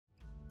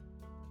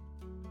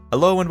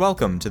Hello and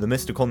welcome to the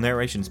Mystical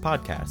Narrations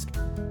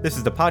Podcast. This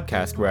is the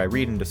podcast where I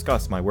read and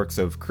discuss my works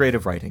of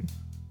creative writing.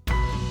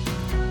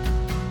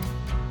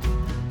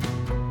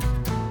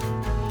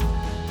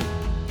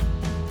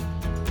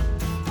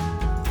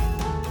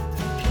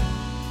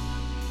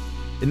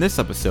 In this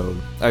episode,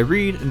 I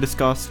read and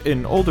discuss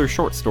an older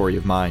short story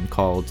of mine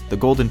called The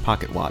Golden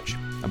Pocket Watch,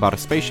 about a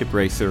spaceship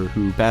racer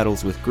who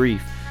battles with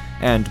grief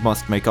and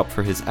must make up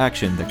for his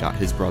action that got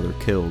his brother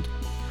killed.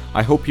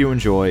 I hope you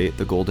enjoy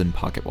The Golden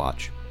Pocket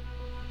Watch.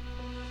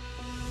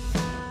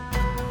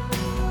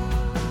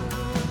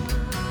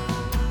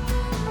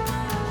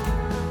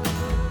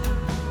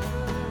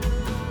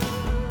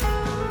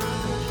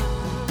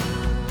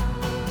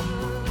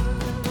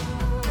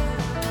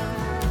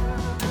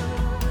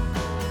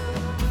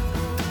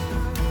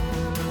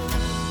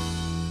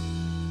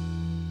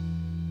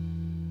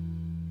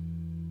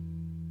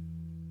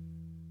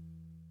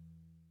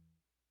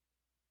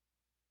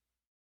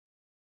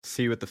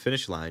 See you at the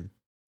finish line,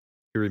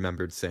 he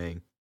remembered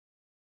saying.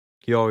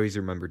 He always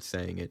remembered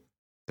saying it.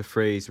 The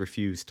phrase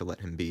refused to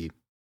let him be.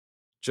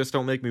 Just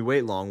don't make me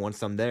wait long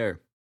once I'm there,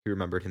 he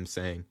remembered him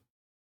saying.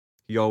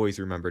 He always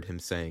remembered him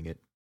saying it.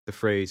 The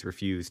phrase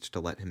refused to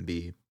let him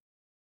be.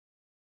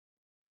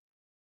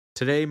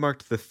 Today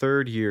marked the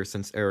 3rd year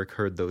since Eric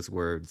heard those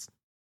words.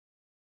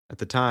 At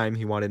the time,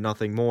 he wanted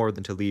nothing more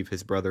than to leave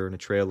his brother in a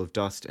trail of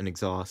dust and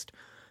exhaust,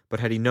 but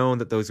had he known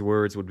that those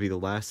words would be the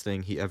last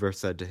thing he ever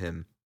said to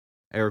him,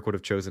 Eric would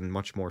have chosen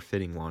much more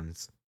fitting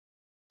ones.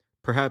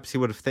 Perhaps he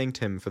would have thanked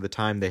him for the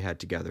time they had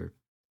together,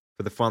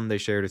 for the fun they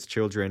shared as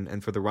children,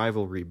 and for the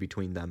rivalry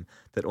between them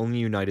that only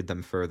united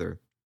them further.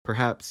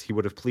 Perhaps he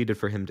would have pleaded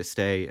for him to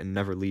stay and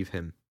never leave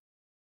him.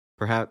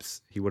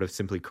 Perhaps he would have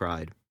simply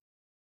cried.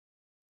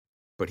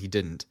 But he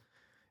didn't,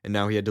 and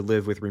now he had to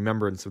live with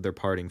remembrance of their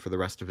parting for the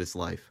rest of his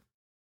life.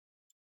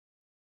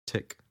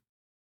 Tick,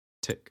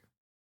 tick,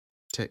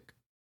 tick,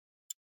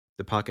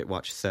 the pocket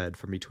watch said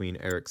from between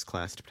Eric's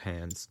clasped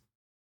hands.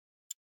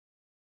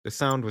 The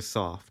sound was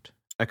soft,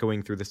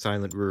 echoing through the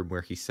silent room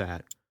where he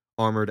sat,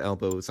 armored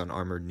elbows on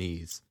armored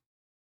knees.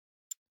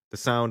 The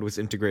sound was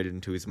integrated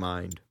into his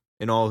mind.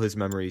 In all his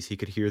memories he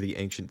could hear the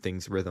ancient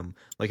thing's rhythm,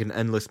 like an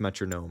endless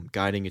metronome,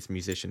 guiding its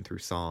musician through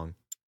song.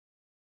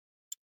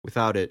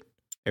 Without it,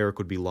 Eric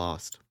would be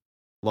lost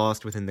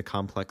within the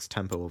complex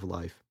tempo of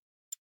life.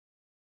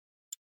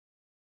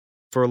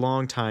 For a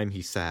long time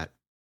he sat,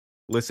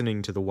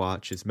 listening to the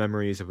watch as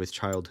memories of his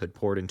childhood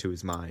poured into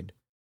his mind.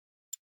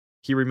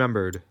 He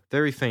remembered,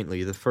 very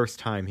faintly, the first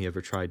time he ever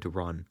tried to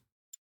run.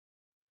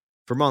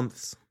 For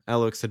months,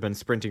 Alex had been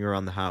sprinting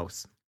around the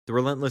house. The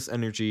relentless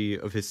energy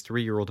of his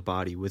 3-year-old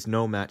body was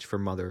no match for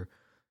Mother,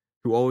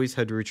 who always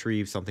had to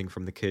retrieve something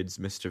from the kid's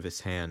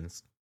mischievous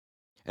hands.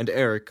 And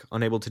Eric,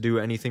 unable to do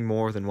anything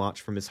more than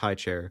watch from his high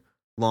chair,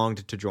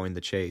 longed to join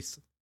the chase.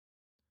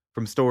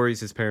 From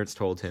stories his parents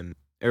told him,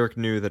 Eric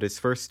knew that his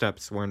first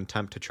steps were an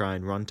attempt to try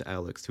and run to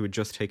Alex, who had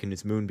just taken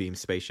his moonbeam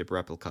spaceship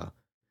replica.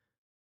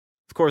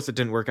 Of course, it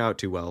didn't work out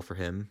too well for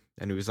him,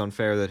 and it was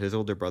unfair that his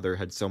older brother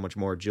had so much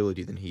more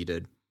agility than he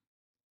did.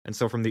 And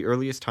so from the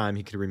earliest time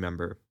he could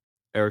remember,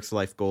 Eric's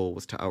life goal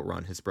was to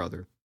outrun his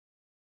brother.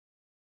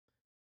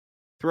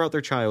 Throughout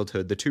their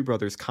childhood, the two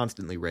brothers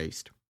constantly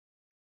raced.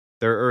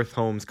 Their Earth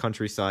home's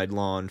countryside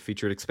lawn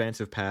featured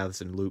expansive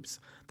paths and loops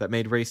that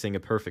made racing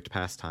a perfect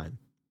pastime,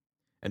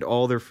 and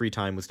all their free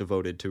time was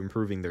devoted to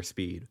improving their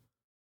speed.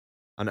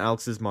 On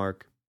Alex's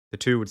mark, the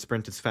two would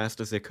sprint as fast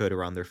as they could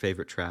around their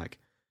favorite track,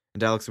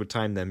 and Alex would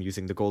time them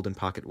using the golden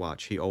pocket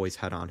watch he always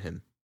had on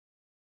him.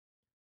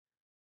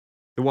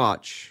 The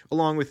watch,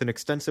 along with an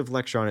extensive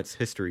lecture on its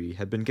history,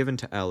 had been given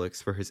to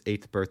Alex for his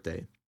 8th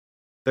birthday.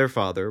 Their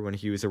father, when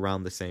he was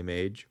around the same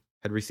age,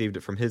 had received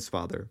it from his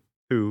father,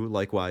 who,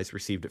 likewise,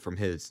 received it from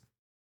his.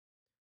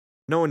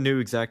 No one knew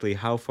exactly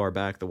how far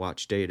back the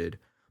watch dated,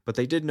 but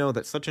they did know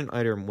that such an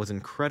item was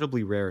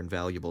incredibly rare and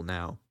valuable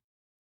now.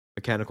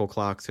 Mechanical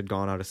clocks had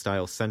gone out of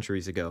style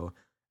centuries ago,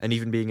 and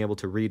even being able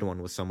to read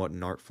one was somewhat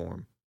an art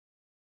form.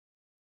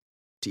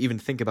 To even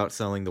think about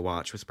selling the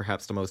watch was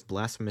perhaps the most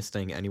blasphemous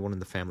thing anyone in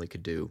the family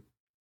could do.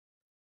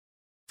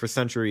 For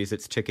centuries,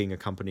 its ticking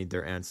accompanied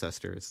their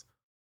ancestors.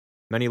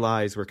 Many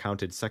lives were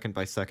counted second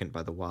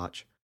by the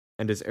watch,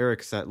 and as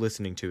Eric sat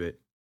listening to it,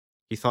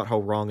 he thought how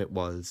wrong it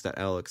was that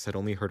Alex had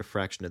only heard a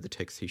fraction of the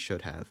ticks he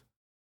should have.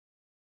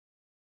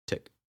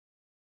 Tick,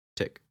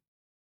 tick,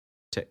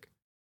 tick,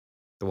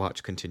 the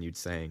watch continued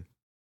saying.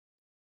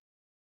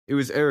 It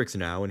was Eric's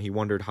now, and he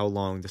wondered how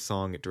long the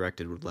song it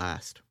directed would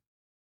last.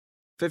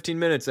 15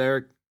 minutes,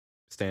 Eric,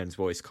 Stan's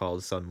voice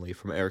called suddenly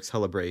from Eric's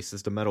helibrace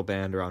as the metal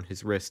band around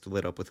his wrist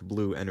lit up with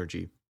blue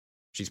energy.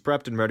 She's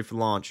prepped and ready for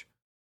launch.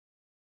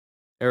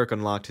 Eric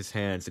unlocked his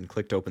hands and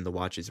clicked open the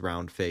watch's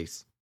round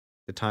face.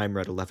 The time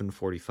read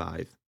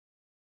 11:45.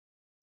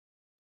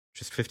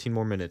 Just 15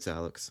 more minutes,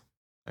 Alex,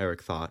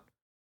 Eric thought,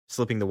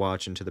 slipping the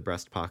watch into the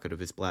breast pocket of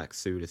his black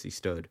suit as he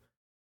stood.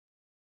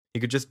 He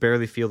could just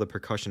barely feel the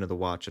percussion of the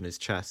watch on his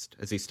chest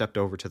as he stepped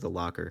over to the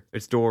locker,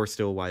 its door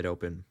still wide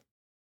open.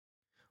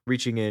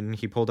 Reaching in,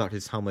 he pulled out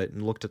his helmet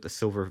and looked at the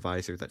silver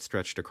visor that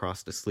stretched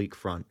across the sleek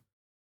front.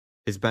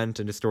 His bent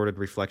and distorted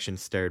reflection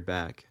stared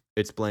back,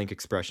 its blank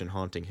expression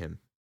haunting him.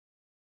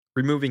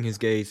 Removing his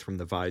gaze from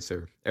the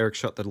visor, Eric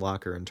shut the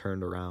locker and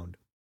turned around.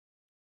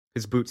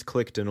 His boots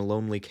clicked in a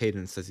lonely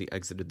cadence as he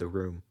exited the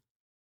room.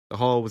 The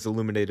hall was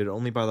illuminated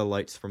only by the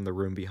lights from the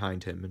room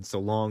behind him, and so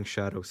long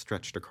shadows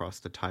stretched across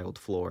the tiled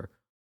floor.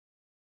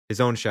 His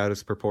own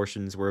shadow's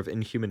proportions were of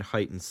inhuman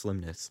height and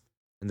slimness,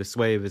 and the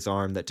sway of his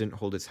arm that didn't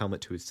hold his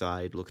helmet to his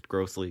side looked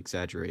grossly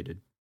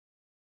exaggerated.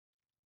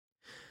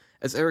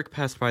 As Eric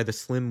passed by the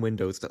slim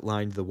windows that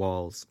lined the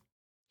walls,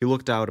 he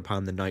looked out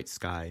upon the night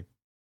sky.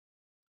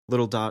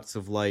 Little dots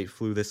of light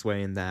flew this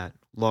way and that,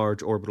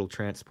 large orbital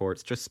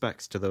transports just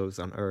specks to those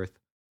on Earth,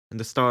 and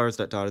the stars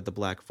that dotted the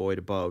black void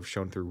above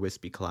shone through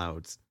wispy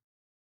clouds.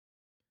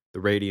 The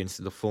radiance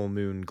of the full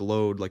moon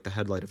glowed like the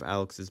headlight of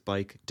Alex's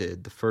bike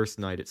did the first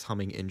night its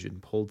humming engine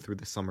pulled through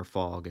the summer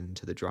fog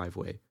into the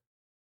driveway.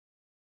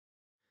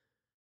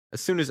 As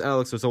soon as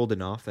Alex was old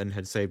enough and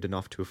had saved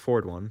enough to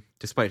afford one,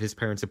 despite his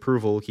parents'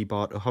 approval, he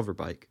bought a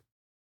hoverbike.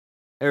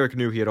 Eric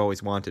knew he had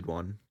always wanted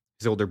one.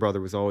 His older brother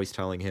was always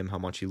telling him how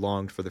much he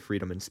longed for the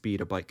freedom and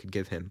speed a bike could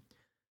give him.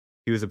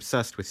 He was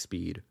obsessed with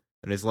speed,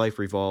 and his life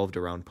revolved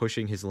around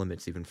pushing his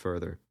limits even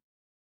further.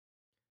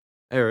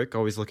 Eric,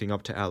 always looking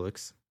up to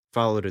Alex,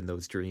 followed in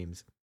those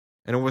dreams,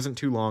 and it wasn't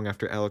too long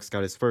after Alex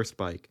got his first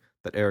bike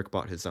that Eric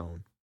bought his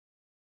own.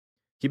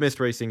 He missed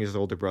racing his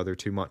older brother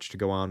too much to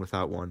go on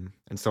without one,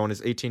 and so on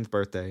his 18th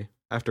birthday,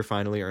 after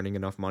finally earning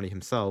enough money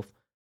himself,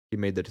 he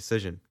made the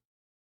decision.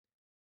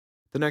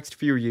 The next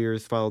few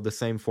years followed the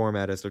same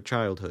format as their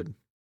childhood.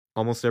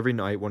 Almost every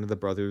night, one of the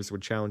brothers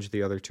would challenge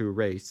the other to a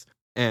race,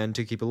 and,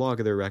 to keep a log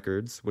of their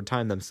records, would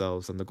time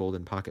themselves on the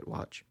golden pocket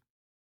watch.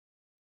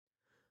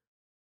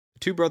 The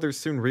two brothers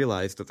soon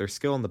realized that their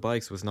skill on the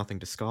bikes was nothing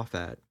to scoff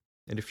at,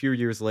 and a few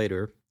years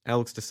later,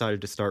 Alex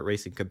decided to start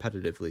racing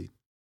competitively.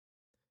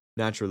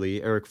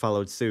 Naturally, Eric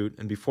followed suit,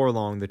 and before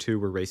long the two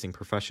were racing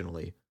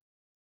professionally.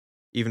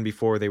 Even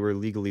before they were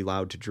legally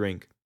allowed to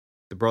drink,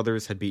 the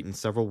brothers had beaten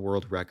several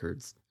world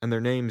records, and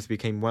their names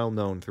became well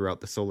known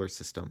throughout the solar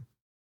system.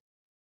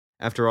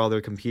 After all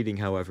their competing,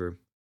 however,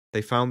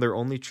 they found their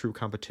only true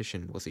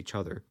competition was each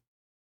other.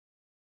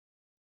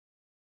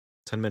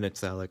 10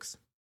 minutes, Alex,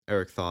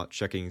 Eric thought,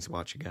 checking his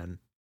watch again.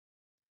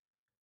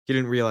 He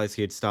didn't realize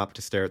he had stopped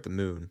to stare at the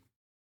moon.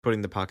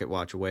 Putting the pocket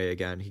watch away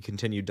again, he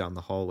continued down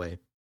the hallway.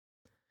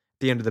 At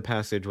the end of the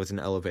passage was an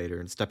elevator,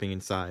 and stepping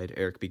inside,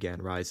 Eric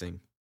began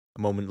rising.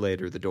 A moment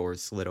later, the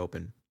doors slid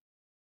open.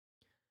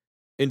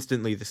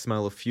 Instantly, the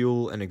smell of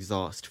fuel and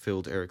exhaust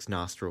filled Eric's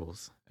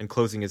nostrils, and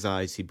closing his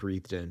eyes, he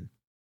breathed in.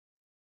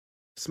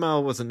 The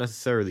smell wasn't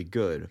necessarily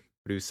good,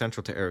 but it was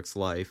central to Eric's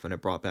life, and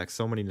it brought back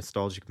so many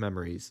nostalgic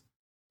memories.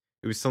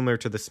 It was similar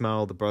to the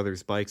smell the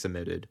brothers' bikes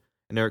emitted,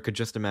 and Eric could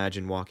just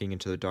imagine walking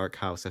into the dark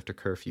house after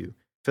curfew,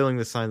 filling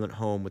the silent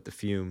home with the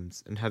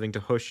fumes, and having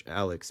to hush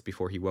Alex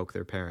before he woke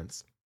their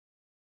parents.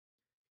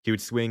 He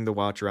would swing the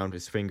watch around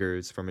his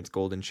fingers from its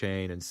golden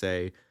chain and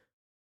say,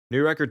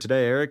 "New record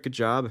today, Eric, good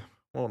job.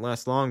 Won't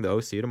last long,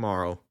 though, see you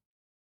tomorrow,"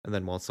 and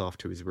then waltz off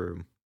to his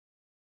room.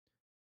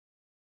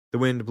 The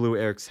wind blew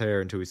Eric's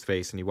hair into his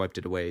face and he wiped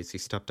it away as he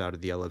stepped out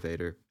of the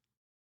elevator.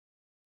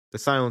 The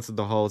silence of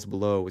the halls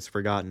below was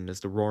forgotten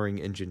as the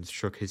roaring engines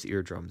shook his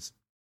eardrums.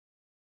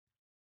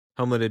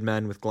 Helmeted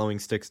men with glowing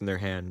sticks in their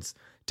hands,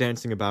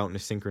 dancing about in a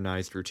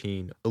synchronized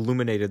routine,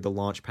 illuminated the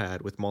launch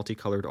pad with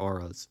multicolored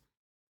auras,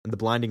 and the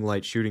blinding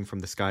light shooting from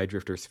the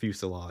Skydrifter's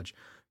fuselage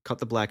cut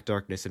the black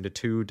darkness into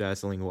two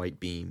dazzling white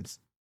beams.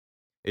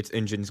 Its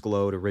engines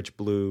glowed a rich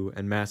blue,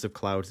 and massive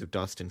clouds of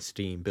dust and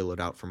steam billowed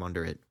out from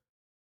under it.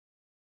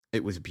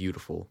 It was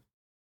beautiful,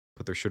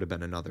 but there should have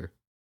been another.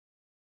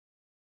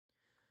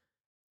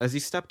 As he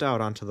stepped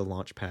out onto the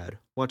launch pad,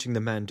 watching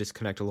the men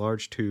disconnect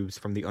large tubes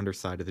from the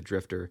underside of the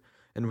drifter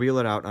and wheel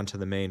it out onto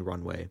the main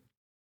runway,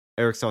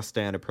 Eric saw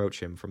Stan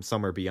approach him from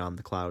somewhere beyond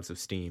the clouds of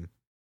steam.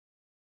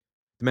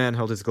 The man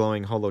held his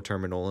glowing holo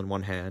terminal in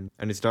one hand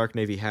and his dark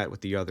navy hat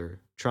with the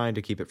other, trying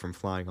to keep it from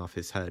flying off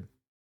his head.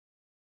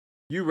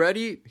 "You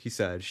ready?" he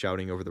said,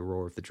 shouting over the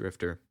roar of the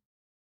drifter.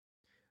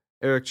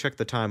 Eric checked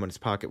the time on his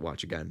pocket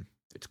watch again.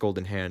 Its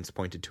golden hands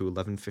pointed to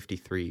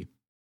 11:53.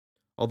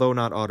 Although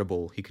not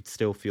audible, he could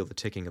still feel the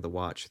ticking of the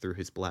watch through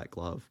his black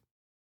glove.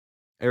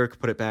 Eric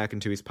put it back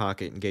into his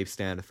pocket and gave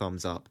Stan a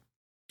thumbs up.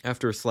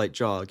 After a slight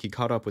jog, he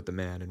caught up with the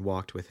man and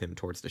walked with him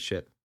towards the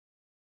ship.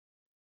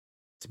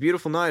 "It's a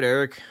beautiful night,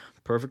 Eric.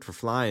 Perfect for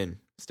flying,"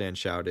 Stan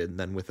shouted, and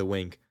then with a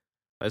wink,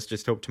 "Let's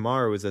just hope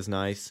tomorrow is as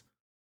nice."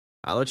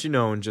 "I'll let you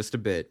know in just a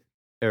bit,"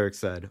 Eric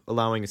said,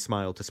 allowing a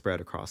smile to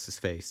spread across his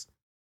face.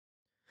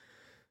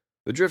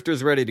 "The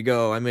drifter's ready to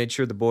go. I made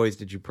sure the boys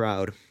did you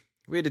proud.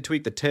 We had to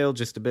tweak the tail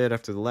just a bit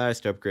after the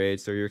last upgrade,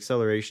 so your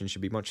acceleration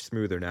should be much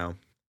smoother now.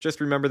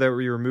 Just remember that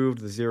we removed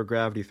the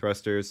zero-gravity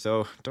thrusters,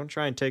 so don't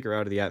try and take her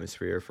out of the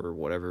atmosphere for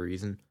whatever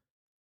reason.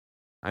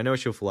 I know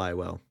she'll fly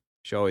well.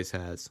 She always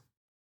has.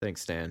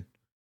 Thanks, Stan,"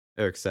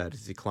 Eric said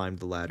as he climbed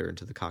the ladder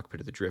into the cockpit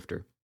of the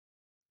drifter.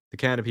 The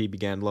canopy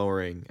began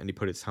lowering, and he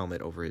put his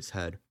helmet over his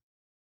head.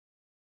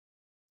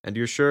 "And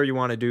you're sure you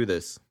want to do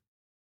this?"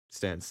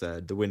 Stan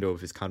said, the window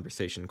of his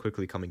conversation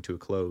quickly coming to a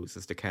close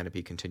as the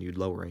canopy continued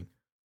lowering.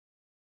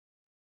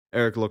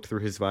 Eric looked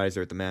through his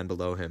visor at the man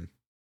below him.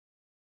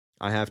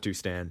 I have to,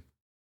 Stan.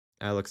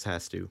 Alex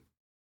has to.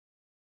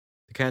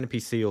 The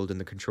canopy sealed and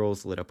the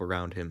controls lit up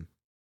around him.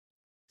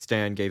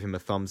 Stan gave him a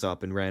thumbs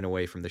up and ran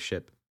away from the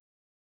ship.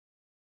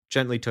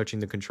 Gently touching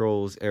the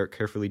controls, Eric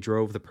carefully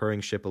drove the purring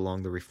ship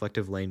along the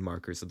reflective lane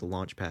markers of the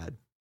launch pad.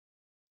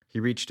 He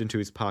reached into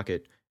his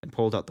pocket and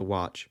pulled out the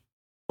watch.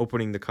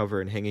 Opening the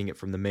cover and hanging it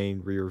from the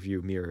main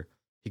rear-view mirror,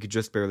 he could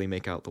just barely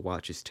make out the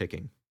watch's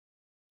ticking.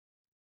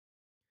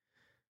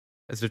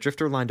 As the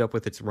drifter lined up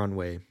with its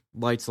runway,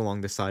 lights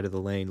along the side of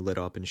the lane lit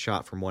up and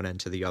shot from one end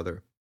to the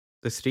other.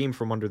 The steam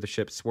from under the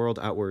ship swirled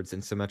outwards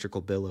in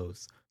symmetrical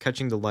billows,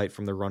 catching the light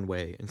from the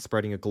runway and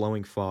spreading a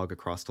glowing fog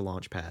across the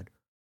launch pad.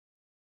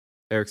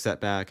 Eric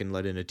sat back and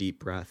let in a deep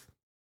breath.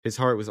 His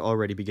heart was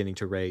already beginning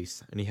to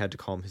race, and he had to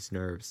calm his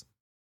nerves.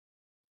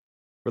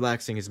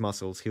 Relaxing his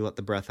muscles, he let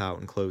the breath out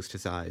and closed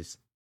his eyes.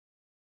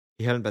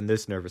 He hadn't been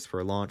this nervous for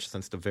a launch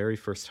since the very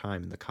first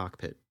time in the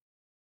cockpit.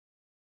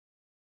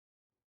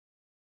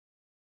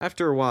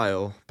 After a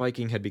while,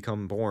 biking had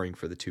become boring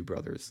for the two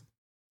brothers.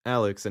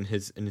 Alex, and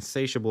his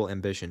insatiable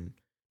ambition,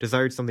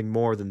 desired something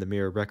more than the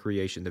mere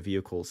recreation the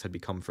vehicles had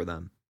become for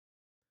them.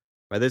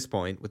 By this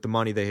point, with the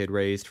money they had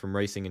raised from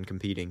racing and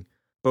competing,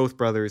 both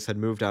brothers had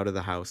moved out of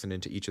the house and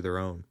into each of their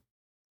own.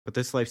 But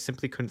this life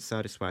simply couldn't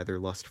satisfy their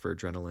lust for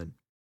adrenaline.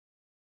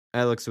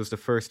 Alex was the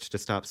first to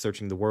stop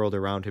searching the world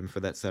around him for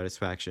that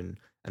satisfaction,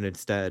 and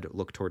instead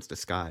look towards the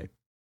sky.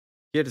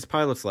 He had his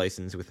pilot's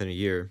license within a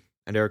year,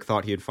 and Eric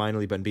thought he had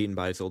finally been beaten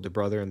by his older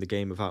brother in the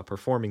game of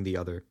outperforming the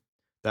other.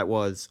 That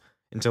was,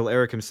 until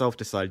Eric himself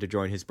decided to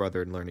join his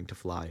brother in learning to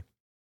fly.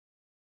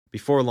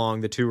 Before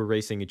long, the two were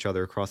racing each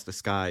other across the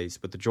skies,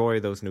 but the joy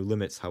of those new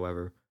limits,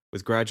 however,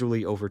 was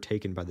gradually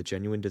overtaken by the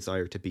genuine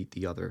desire to beat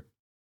the other.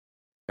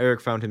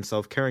 Eric found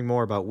himself caring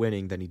more about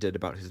winning than he did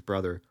about his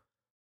brother,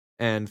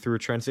 and through a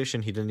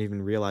transition he didn't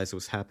even realize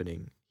was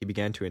happening, he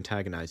began to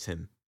antagonize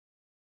him.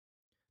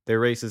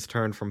 Their races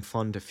turned from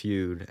fun to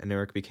feud, and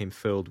Eric became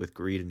filled with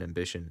greed and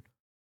ambition.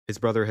 His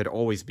brother had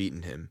always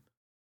beaten him,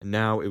 and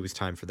now it was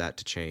time for that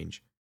to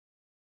change.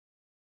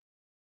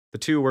 The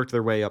two worked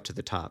their way up to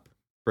the top,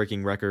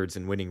 breaking records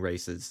and winning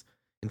races,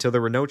 until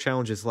there were no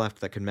challenges left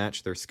that could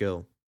match their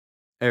skill.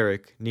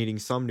 Eric, needing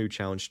some new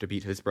challenge to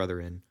beat his brother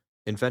in,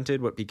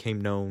 invented what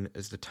became known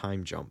as the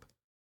time jump.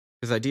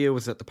 His idea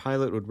was that the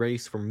pilot would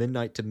race from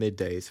midnight to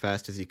midday as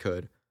fast as he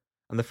could,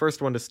 and the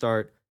first one to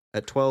start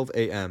at 12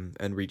 a.m.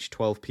 and reach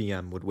 12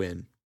 p.m. would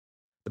win.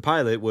 The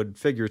pilot would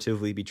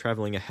figuratively be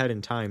traveling ahead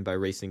in time by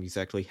racing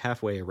exactly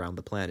halfway around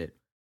the planet.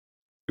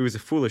 It was a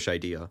foolish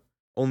idea,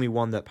 only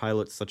one that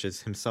pilots such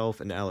as himself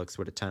and Alex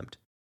would attempt.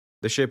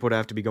 The ship would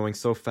have to be going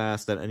so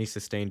fast that any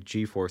sustained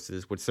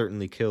G-forces would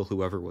certainly kill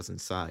whoever was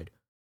inside.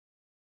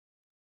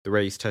 The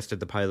race tested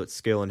the pilot's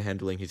skill in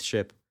handling his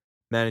ship,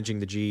 managing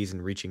the Gs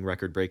and reaching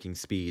record-breaking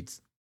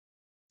speeds.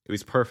 It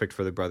was perfect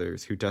for the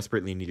brothers, who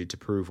desperately needed to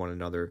prove one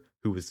another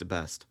who was the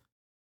best.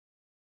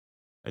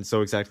 And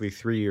so exactly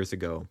 3 years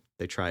ago,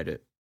 they tried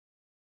it.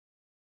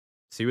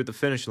 "See you at the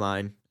finish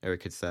line,"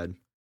 Eric had said.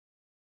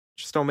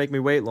 "Just don't make me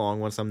wait long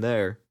once I'm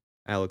there,"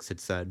 Alex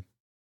had said.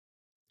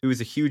 It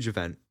was a huge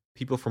event.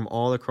 People from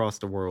all across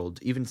the world,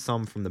 even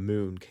some from the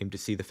moon, came to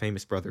see the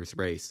famous brothers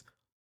race.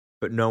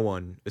 But no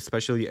one,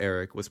 especially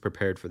Eric, was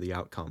prepared for the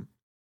outcome.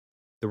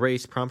 The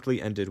race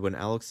promptly ended when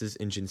Alex's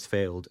engines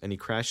failed and he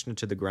crashed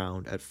into the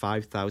ground at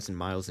 5,000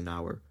 miles an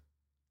hour.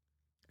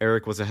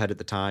 Eric was ahead at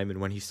the time,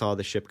 and when he saw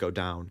the ship go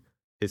down,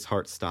 his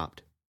heart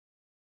stopped.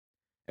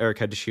 Eric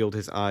had to shield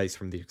his eyes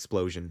from the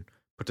explosion,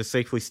 but to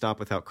safely stop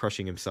without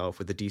crushing himself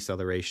with the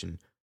deceleration,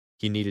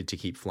 he needed to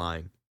keep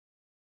flying.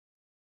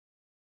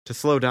 To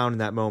slow down in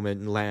that moment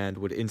and land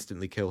would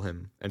instantly kill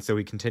him, and so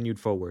he continued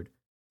forward,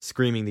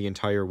 screaming the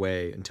entire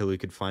way until he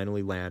could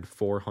finally land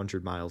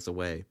 400 miles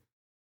away.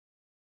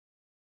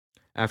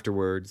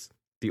 Afterwards,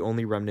 the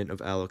only remnant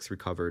of Alex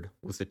recovered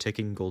was the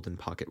ticking golden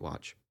pocket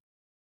watch.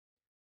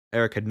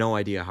 Eric had no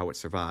idea how it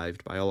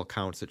survived. By all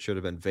accounts, it should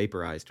have been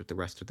vaporized with the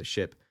rest of the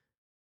ship,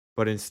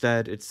 but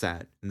instead it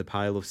sat in the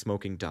pile of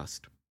smoking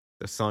dust,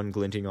 the sun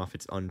glinting off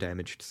its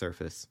undamaged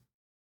surface.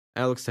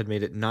 Alex had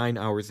made it 9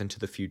 hours into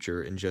the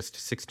future in just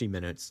 60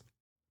 minutes,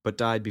 but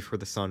died before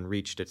the sun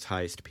reached its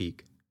highest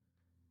peak.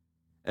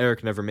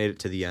 Eric never made it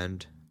to the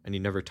end, and he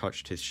never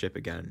touched his ship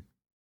again.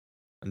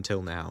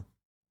 Until now.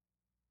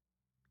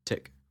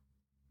 Tick,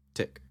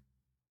 tick,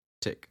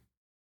 tick,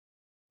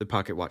 the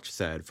pocket watch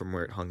said from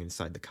where it hung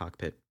inside the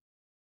cockpit.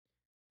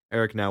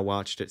 Eric now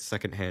watched it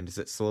secondhand as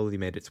it slowly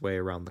made its way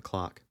around the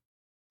clock.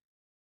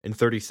 In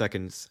 30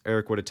 seconds,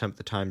 Eric would attempt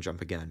the time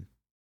jump again.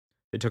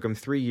 It took him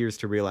 3 years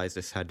to realize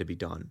this had to be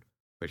done,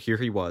 but here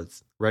he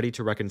was, ready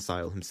to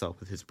reconcile himself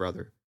with his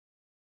brother.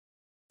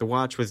 The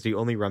watch was the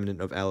only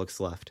remnant of Alex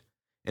left,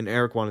 and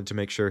Eric wanted to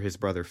make sure his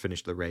brother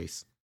finished the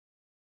race.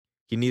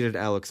 He needed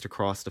Alex to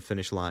cross the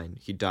finish line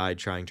he died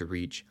trying to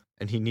reach,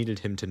 and he needed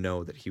him to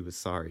know that he was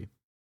sorry.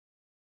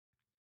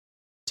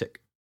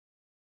 Tick,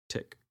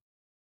 tick,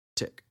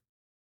 tick,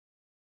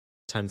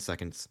 10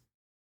 seconds.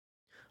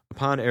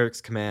 Upon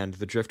Eric's command,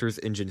 the drifter's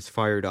engines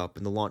fired up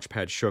and the launch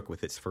pad shook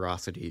with its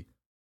ferocity.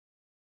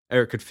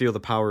 Eric could feel the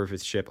power of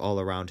his ship all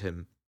around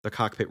him. The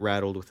cockpit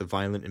rattled with a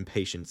violent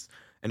impatience,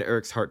 and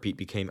Eric's heartbeat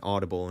became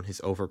audible in his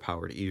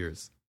overpowered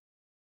ears.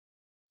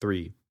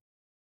 3.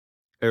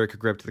 Eric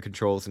gripped the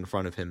controls in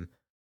front of him,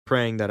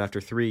 praying that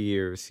after 3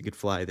 years he could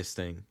fly this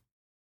thing.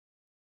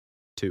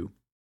 2.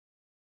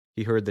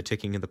 He heard the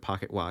ticking of the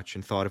pocket watch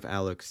and thought of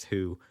Alex,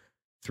 who,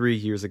 3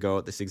 years ago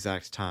at this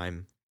exact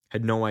time,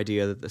 had no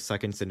idea that the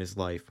seconds in his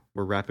life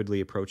were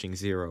rapidly approaching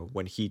 0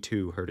 when he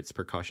too heard its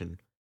percussion.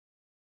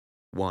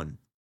 1.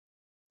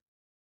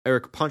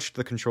 Eric punched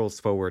the controls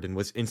forward and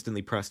was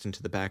instantly pressed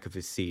into the back of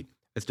his seat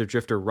as the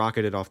drifter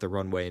rocketed off the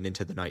runway and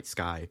into the night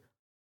sky.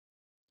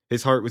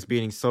 His heart was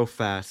beating so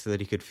fast that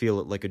he could feel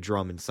it like a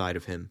drum inside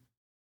of him.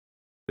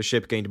 The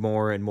ship gained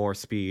more and more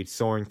speed,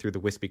 soaring through the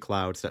wispy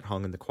clouds that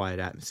hung in the quiet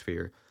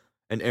atmosphere,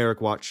 and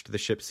Eric watched the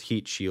ship's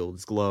heat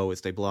shields glow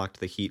as they blocked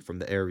the heat from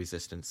the air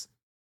resistance.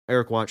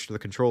 Eric watched the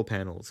control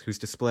panels, whose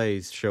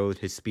displays showed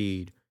his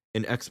speed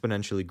in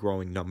exponentially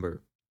growing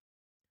number.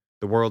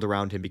 The world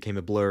around him became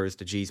a blur as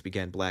the G's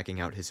began blacking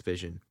out his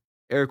vision.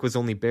 Eric was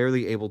only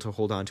barely able to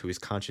hold on to his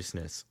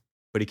consciousness,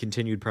 but he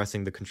continued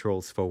pressing the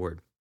controls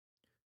forward.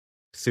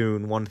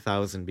 Soon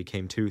 1,000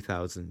 became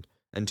 2,000,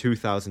 and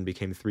 2,000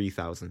 became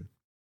 3,000.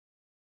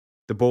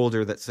 The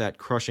boulder that sat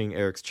crushing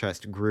Eric's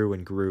chest grew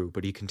and grew,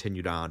 but he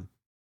continued on.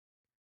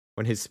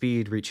 When his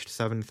speed reached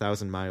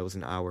 7,000 miles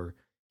an hour,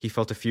 he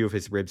felt a few of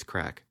his ribs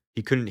crack.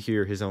 He couldn't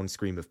hear his own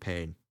scream of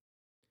pain.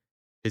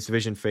 His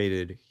vision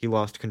faded, he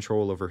lost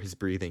control over his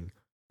breathing,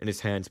 and his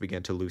hands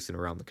began to loosen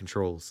around the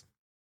controls.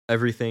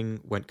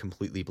 Everything went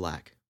completely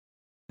black,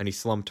 and he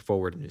slumped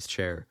forward in his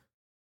chair.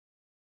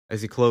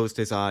 As he closed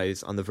his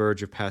eyes, on the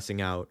verge of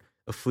passing out,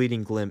 a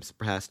fleeting glimpse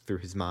passed through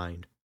his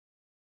mind.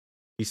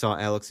 He saw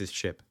Alex's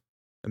ship,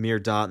 a mere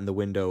dot in the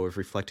window of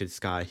reflected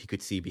sky he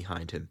could see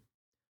behind him.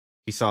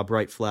 He saw a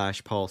bright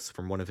flash pulse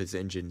from one of his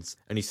engines,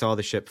 and he saw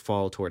the ship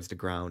fall towards the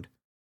ground.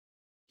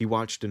 He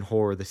watched in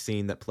horror the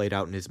scene that played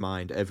out in his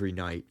mind every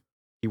night.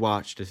 He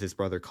watched as his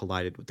brother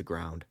collided with the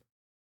ground.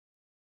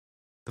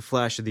 The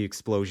flash of the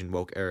explosion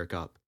woke Eric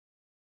up.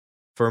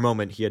 For a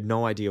moment, he had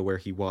no idea where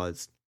he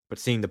was, but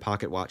seeing the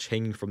pocket watch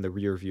hanging from the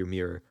rearview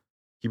mirror,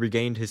 he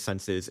regained his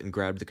senses and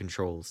grabbed the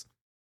controls.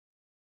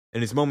 In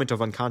his moment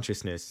of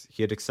unconsciousness,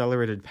 he had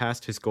accelerated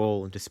past his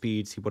goal into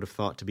speeds he would have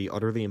thought to be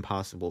utterly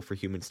impossible for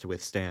humans to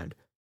withstand.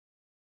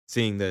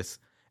 Seeing this,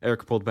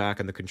 Eric pulled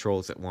back on the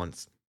controls at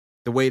once.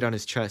 The weight on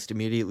his chest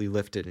immediately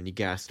lifted and he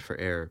gasped for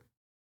air.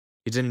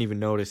 He didn't even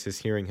notice his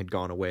hearing had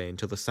gone away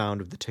until the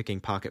sound of the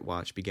ticking pocket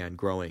watch began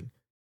growing.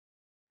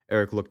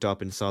 Eric looked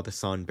up and saw the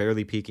sun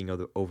barely peeking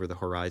over the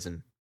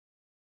horizon.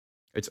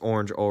 Its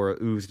orange aura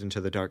oozed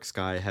into the dark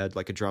sky ahead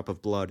like a drop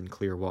of blood in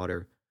clear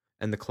water,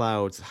 and the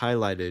clouds,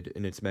 highlighted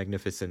in its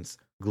magnificence,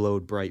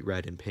 glowed bright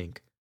red and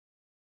pink.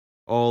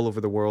 All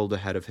over the world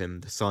ahead of him,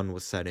 the sun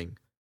was setting,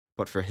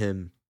 but for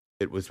him,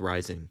 it was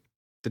rising.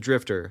 The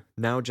drifter,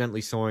 now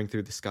gently soaring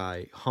through the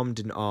sky, hummed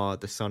in awe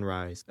at the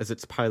sunrise as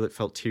its pilot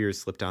felt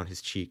tears slip down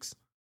his cheeks.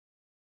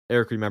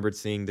 Eric remembered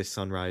seeing this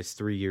sunrise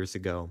 3 years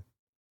ago,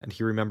 and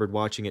he remembered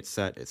watching it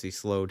set as he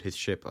slowed his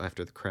ship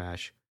after the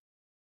crash.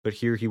 But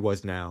here he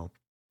was now,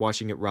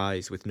 watching it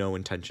rise with no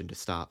intention to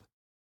stop.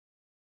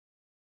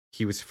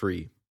 He was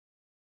free.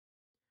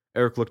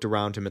 Eric looked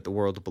around him at the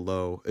world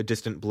below, a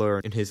distant blur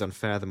in his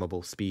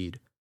unfathomable speed.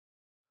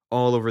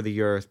 All over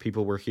the earth,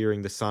 people were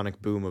hearing the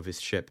sonic boom of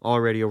his ship,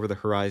 already over the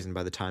horizon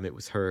by the time it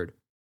was heard.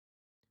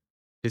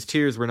 His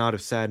tears were not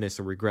of sadness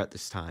or regret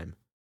this time.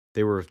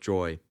 They were of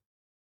joy.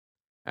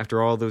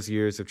 After all those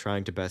years of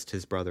trying to best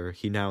his brother,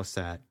 he now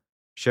sat,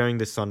 sharing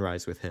this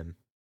sunrise with him.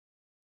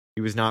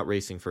 He was not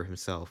racing for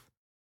himself.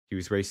 He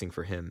was racing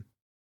for him.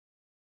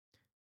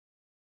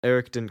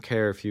 Eric didn't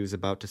care if he was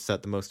about to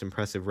set the most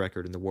impressive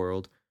record in the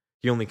world.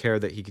 He only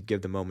cared that he could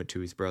give the moment to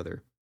his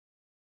brother.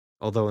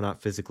 Although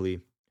not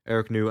physically,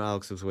 Eric knew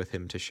Alex was with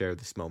him to share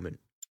this moment.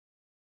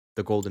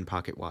 The golden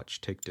pocket watch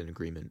ticked in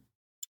agreement.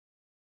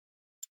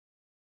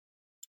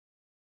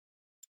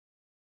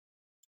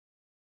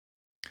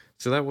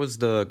 So that was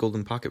the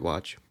golden pocket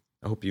watch.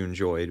 I hope you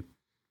enjoyed.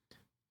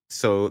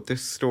 So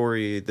this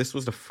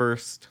was the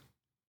first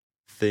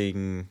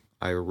thing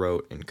I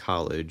wrote in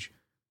college.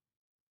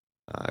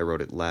 I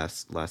wrote it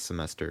last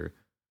semester.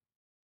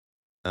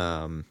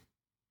 And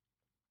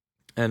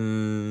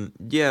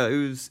yeah,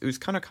 it was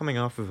kind of coming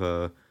off of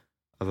a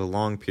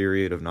long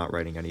period of not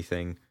writing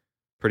anything,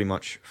 pretty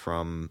much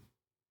from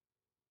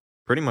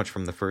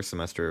the first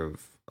semester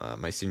of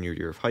my senior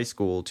year of high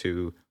school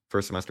to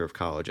first semester of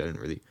college. I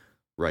didn't really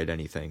write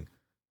anything,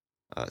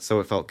 so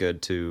it felt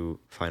good to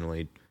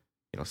finally,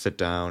 sit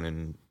down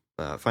and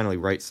finally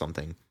write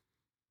something.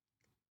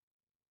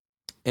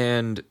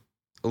 And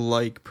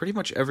like pretty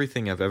much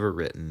everything I've ever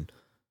written,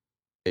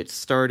 it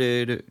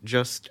started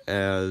just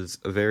as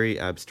a very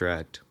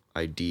abstract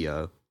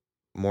idea,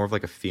 more of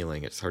like a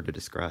feeling. It's hard to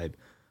describe.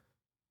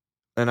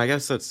 And I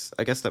guess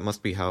that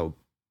must be how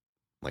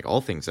like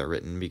all things are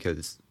written,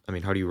 because I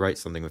mean, how do you write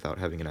something without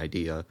having an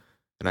idea?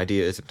 an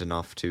idea isn't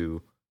enough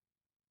to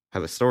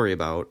have a story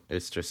about.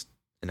 It's just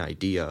an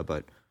idea,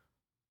 but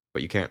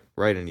you can't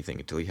write anything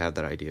until you have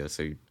that idea.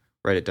 So you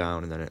write it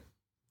down, and then it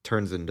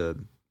turns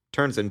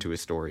into a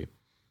story.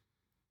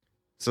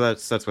 So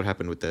that's what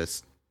happened with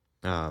this.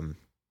 I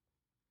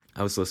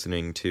was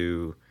listening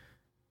to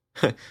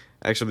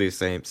actually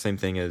the same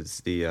thing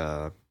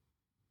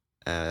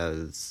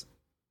as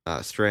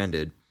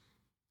Stranded.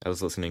 I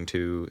was listening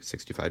to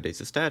 65 Days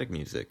of Static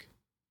Music.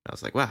 I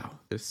was like, wow,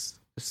 this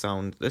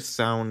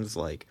sounds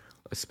like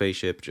a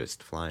spaceship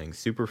just flying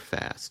super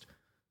fast.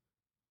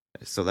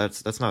 So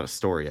that's not a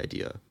story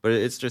idea, but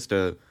it's just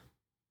a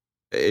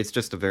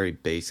very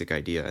basic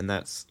idea, and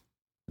that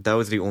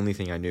was the only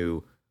thing I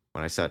knew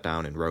when I sat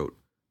down and wrote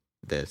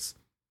this.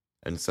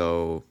 And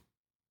so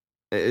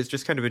it's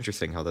just kind of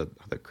interesting how the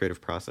creative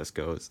process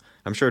goes.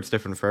 I'm sure it's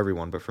different for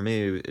everyone, but for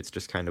me, it's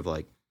just kind of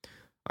like,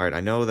 all right, I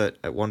know that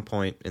at one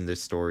point in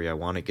this story, I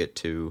want to get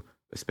to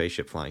a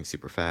spaceship flying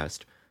super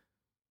fast.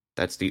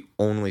 That's the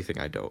only thing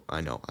I know.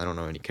 I don't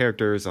know any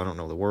characters. I don't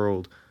know the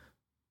world.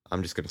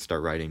 I'm just going to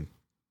start writing.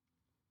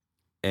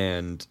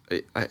 And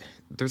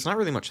there's not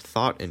really much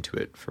thought into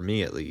it, for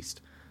me at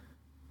least.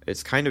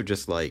 It's kind of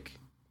just like,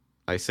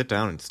 I sit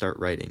down and start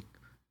writing.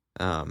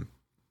 And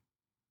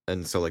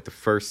so like the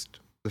first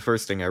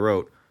thing I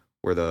wrote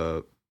were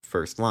the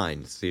first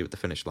lines, see with the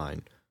finish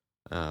line.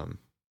 And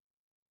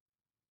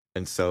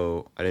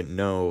so I didn't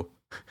know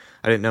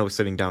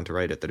sitting down to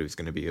write it that it was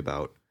going to be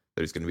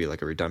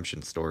like a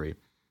redemption story,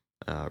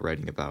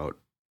 writing about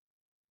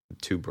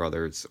two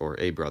brothers or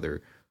a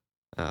brother,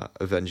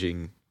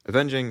 avenging,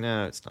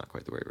 nah, it's not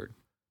quite the right word.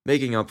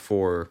 Making up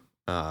for,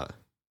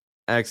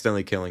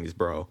 accidentally killing his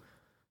bro.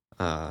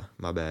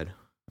 My bad.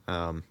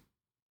 But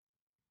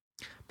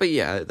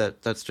yeah,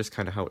 that's just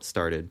kind of how it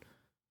started.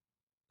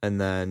 And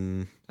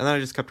then I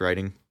just kept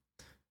writing.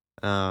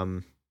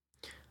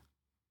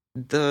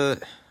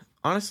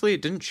 Honestly,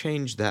 it didn't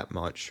change that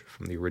much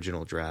from the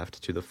original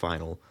draft to the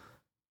final.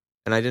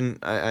 And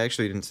I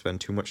actually didn't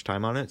spend too much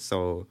time on it,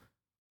 so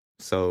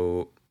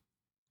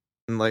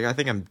like I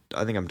think I'm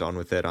done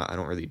with it. I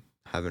don't really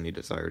have any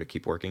desire to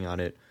keep working on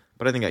it,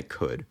 but I think I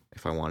could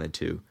if I wanted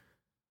to.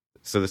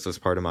 So this was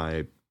part of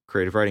my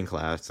creative writing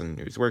class, and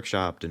it was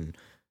workshopped, and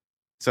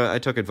so I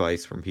took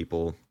advice from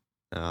people,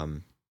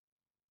 and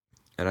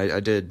I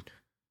did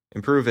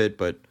improve it,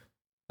 but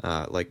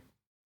like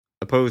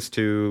opposed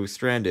to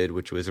Stranded,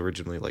 which was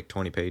originally like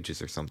 20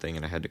 pages or something,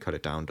 and I had to cut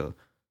it down to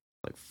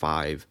like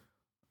 5.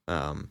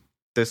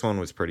 This one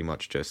was pretty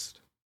much just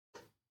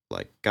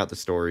like got the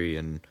story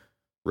and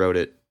wrote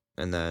it,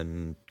 and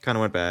then kind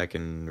of went back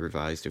and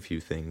revised a few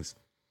things.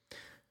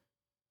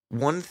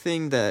 One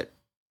thing that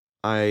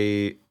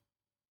I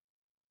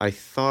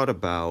thought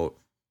about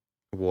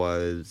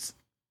was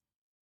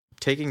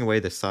taking away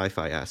the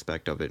sci-fi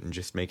aspect of it and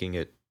just making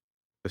it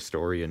a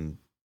story in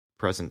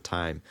present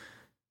time,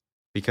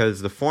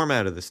 because the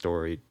format of the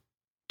story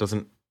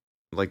doesn't,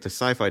 like, the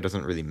sci-fi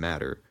doesn't really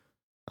matter.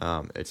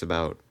 It's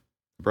about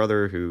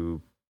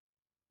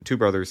two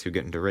brothers who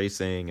get into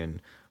racing,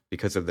 and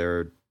because of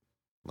their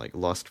like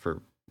lust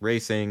for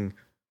racing,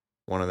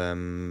 one of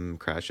them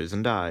crashes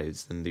and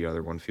dies, and the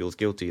other one feels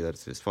guilty that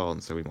it's his fault,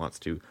 and so he wants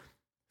to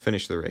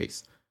finish the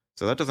race.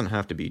 So that doesn't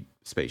have to be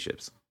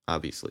spaceships,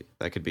 obviously.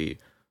 That could be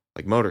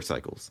like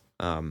motorcycles.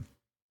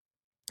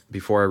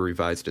 Before I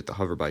revised it, the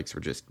hover bikes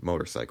were just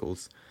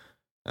motorcycles.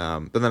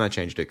 But then I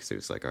changed it because it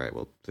was like, all right,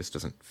 well, this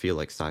doesn't feel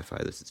like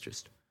sci-fi. This is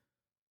just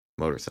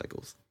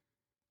motorcycles.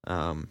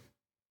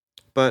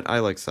 But I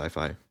like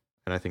sci-fi,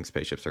 and I think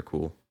spaceships are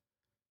cool.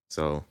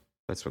 So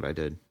that's what I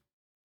did.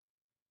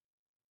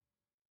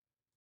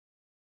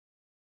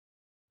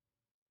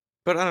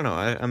 But I don't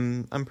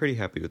know. I'm pretty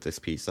happy with this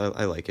piece.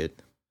 I like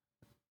it.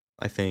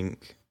 I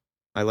think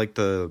I like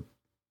the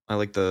I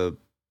like the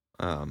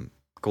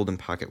golden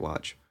pocket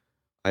watch.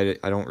 I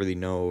don't really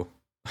know.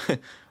 I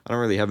don't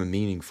really have a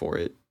meaning for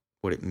it.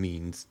 What it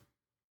means.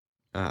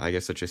 I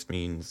guess it just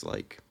means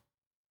like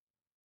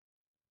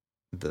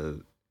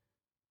the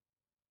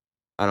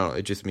I don't know.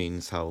 It just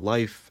means how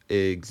life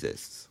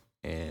exists,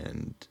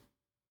 and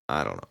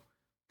I don't know.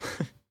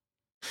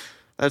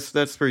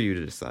 That's for you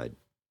to decide.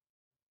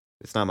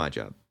 It's not my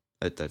job.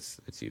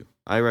 It's you.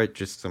 I write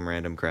just some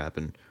random crap,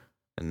 and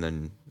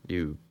then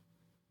you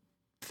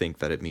think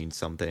that it means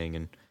something,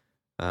 and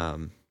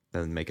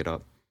then make it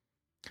up.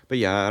 But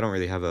yeah, I don't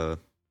really have a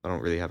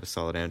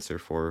solid answer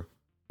for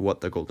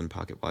what the golden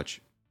pocket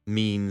watch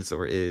means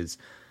or is,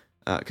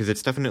 because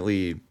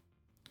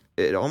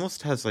it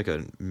almost has like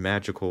a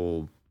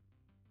magical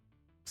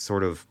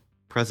sort of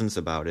presence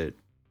about it,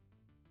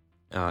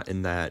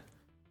 in that,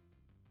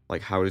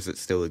 like, how does it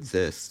still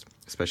exist,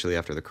 especially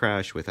after the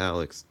crash with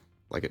Alex?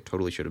 Like, it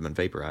totally should have been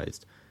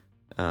vaporized.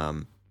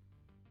 And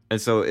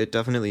so I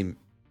definitely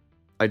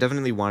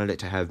wanted it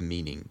to have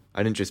meaning.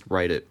 I didn't just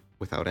write it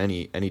without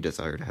any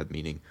desire to have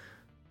meaning.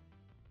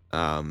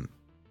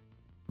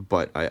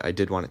 But I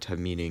did want it to have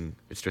meaning.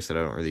 It's just that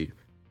I don't really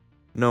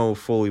know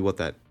fully what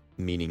that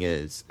meaning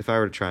is. If I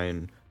were to try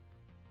and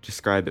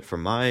describe it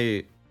from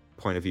my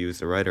point of view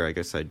as a writer, I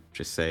guess I'd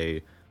just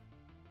say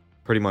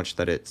pretty much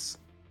that it's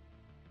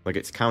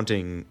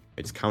counting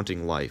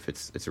life.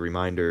 It's a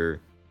reminder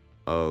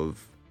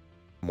of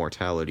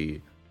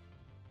mortality,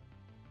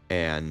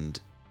 and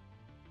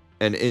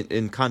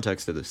in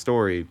context of the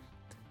story,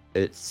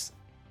 it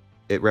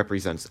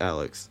represents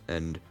Alex,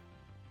 and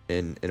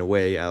in a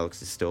way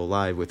Alex is still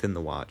alive within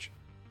the watch.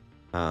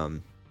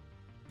 And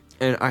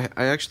I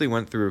actually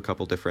went through a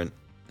couple different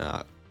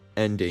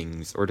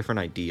endings or different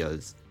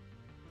ideas,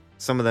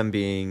 some of them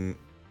being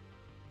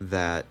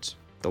that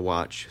the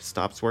watch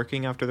stops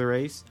working after the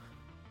race,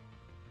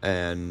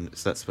 and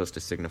so that's supposed to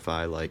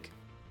signify like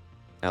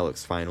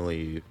Alex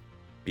finally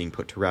being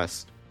put to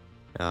rest.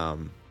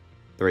 The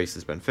race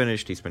has been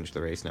finished, he's finished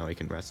the race, now he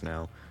can rest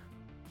now.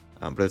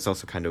 But it's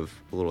also kind of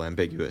a little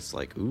ambiguous,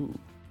 like, ooh,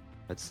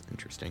 that's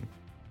interesting.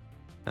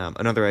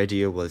 Another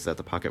idea was that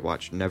the pocket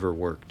watch never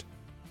worked,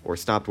 or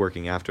stopped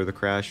working after the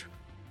crash,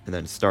 and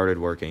then started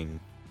working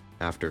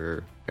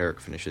after Eric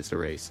finishes the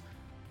race.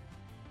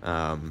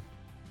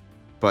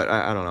 But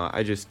I don't know,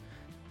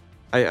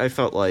 I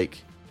felt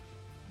like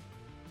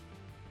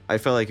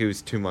it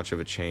was too much of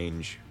a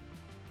change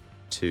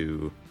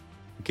to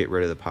get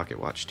rid of the pocket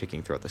watch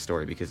ticking throughout the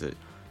story, because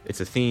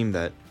it's a theme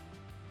that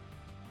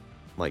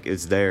like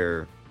is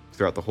there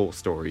throughout the whole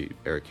story.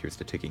 Eric hears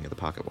the ticking of the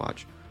pocket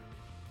watch,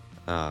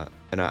 and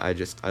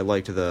I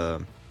liked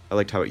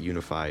how it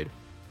unified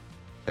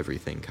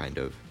everything, kind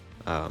of,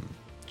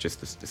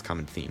 just this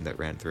common theme that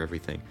ran through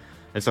everything,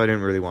 and so I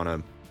didn't really want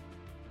to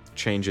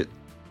change it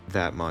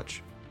that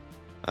much.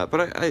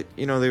 But I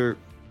they were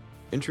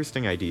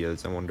interesting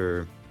ideas. I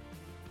wonder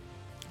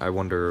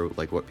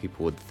like what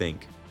people would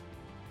think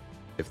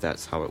if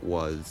that's how it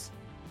was.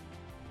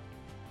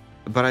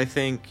 But I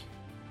think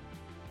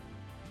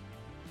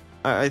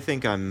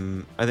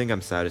I'm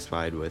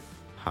satisfied with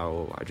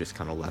how I just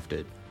kind of left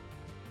it,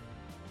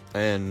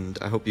 and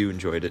I hope you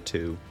enjoyed it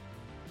too.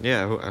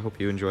 Yeah, I hope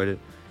you enjoyed it,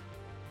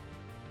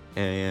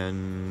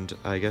 and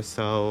I guess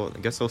I'll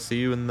see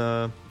you in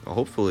the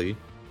hopefully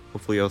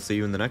I'll see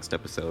you in the next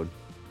episode.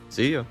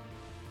 See ya.